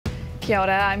Kia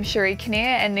ora, I'm Sheree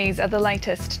Kinnear and these are the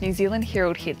latest New Zealand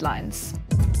Herald headlines.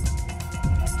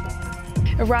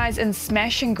 A rise in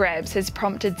smash and grabs has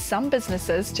prompted some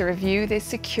businesses to review their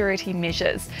security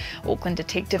measures. Auckland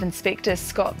Detective Inspector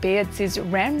Scott Baird says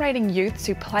ram-raiding youths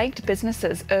who plagued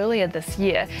businesses earlier this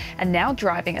year are now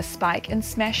driving a spike in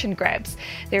smash and grabs.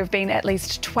 There have been at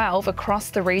least 12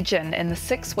 across the region in the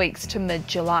 6 weeks to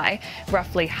mid-July,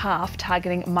 roughly half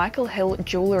targeting Michael Hill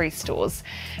jewellery stores.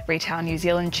 Retail New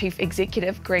Zealand Chief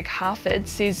Executive Greg Harford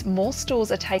says more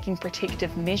stores are taking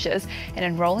protective measures and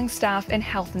enrolling staff in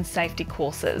health and safety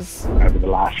courses. Over the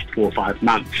last 4 or 5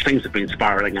 months, things have been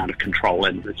spiralling out of control,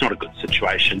 and it's not a good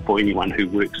situation for anyone who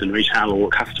works in retail or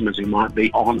customers who might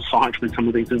be on site when some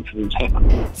of these incidents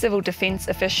happen. Civil defence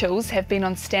officials have been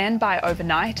on standby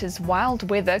overnight as wild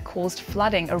weather caused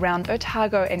flooding around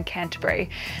Otago and Canterbury.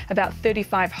 About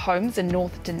 35 homes in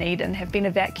North Dunedin have been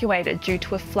evacuated due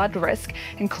to a flood risk,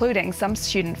 including some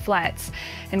student flats.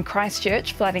 In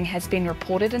Christchurch, flooding has been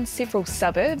reported in several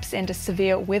suburbs and a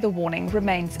severe weather warning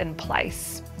remains in place.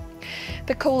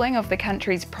 The cooling of the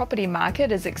country's property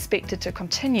market is expected to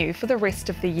continue for the rest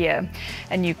of the year.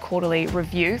 A new quarterly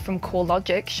review from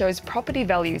CoreLogic shows property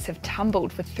values have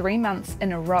tumbled for 3 months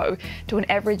in a row to an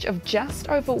average of just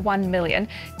over 1 million,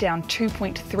 down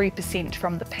 2.3%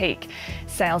 from the peak.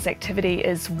 Sales activity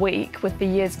is weak, with the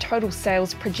year's total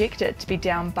sales projected to be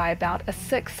down by about a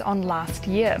sixth on last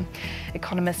year.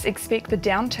 Economists expect the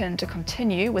downturn to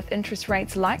continue, with interest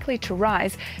rates likely to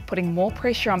rise, putting more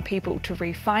pressure on people to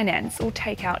refinance or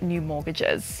take out new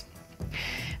mortgages.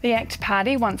 The ACT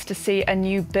Party wants to see a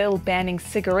new bill banning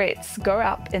cigarettes go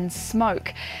up in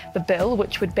smoke. The bill,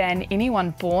 which would ban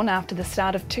anyone born after the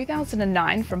start of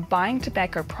 2009 from buying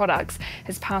tobacco products,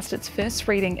 has passed its first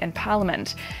reading in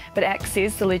Parliament. But ACT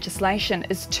says the legislation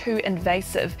is too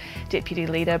invasive. Deputy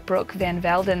Leader Brooke Van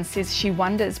Velden says she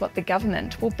wonders what the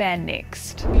government will ban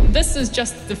next. This is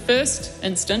just the first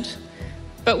instant,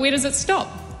 but where does it stop?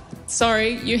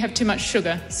 Sorry, you have too much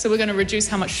sugar, so we're going to reduce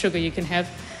how much sugar you can have.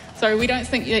 Sorry, we don't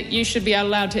think that you should be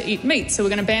allowed to eat meat, so we're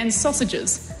going to ban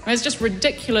sausages. I mean, it's just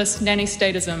ridiculous nanny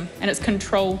statism, and it's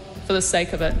control for the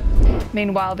sake of it.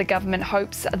 Meanwhile, the government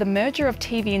hopes the merger of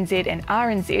TVNZ and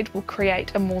RNZ will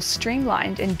create a more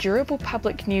streamlined and durable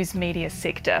public news media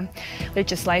sector.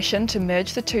 Legislation to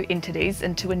merge the two entities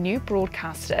into a new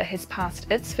broadcaster has passed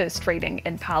its first reading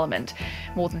in Parliament.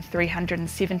 More than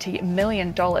 $370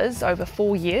 million over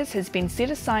 4 years has been set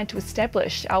aside to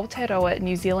establish Aotearoa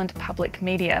New Zealand Public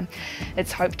Media.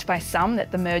 It's hoped by some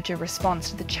that the merger responds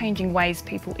to the changing ways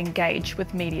people engage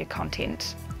with media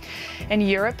content. And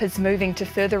Europe is moving to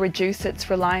further reduce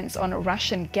its reliance on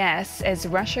Russian gas as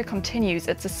Russia continues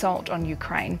its assault on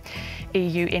Ukraine.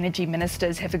 EU energy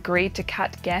ministers have agreed to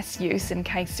cut gas use in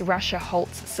case Russia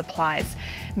halts supplies.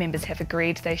 Members have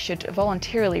agreed they should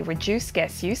voluntarily reduce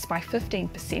gas use by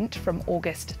 15% from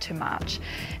August to March.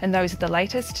 And those are the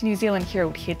latest New Zealand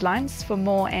Herald headlines. For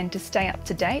more and to stay up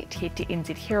to date, head to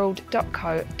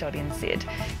nzherald.co.nz.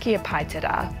 Kia pai te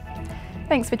rā.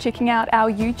 Thanks for checking out our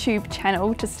YouTube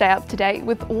channel. To stay up to date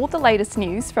with all the latest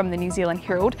news from the New Zealand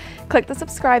Herald, click the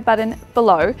subscribe button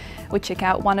below or check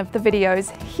out one of the videos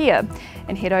here,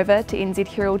 and head over to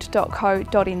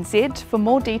nzherald.co.nz for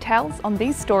more details on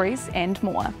these stories and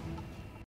more.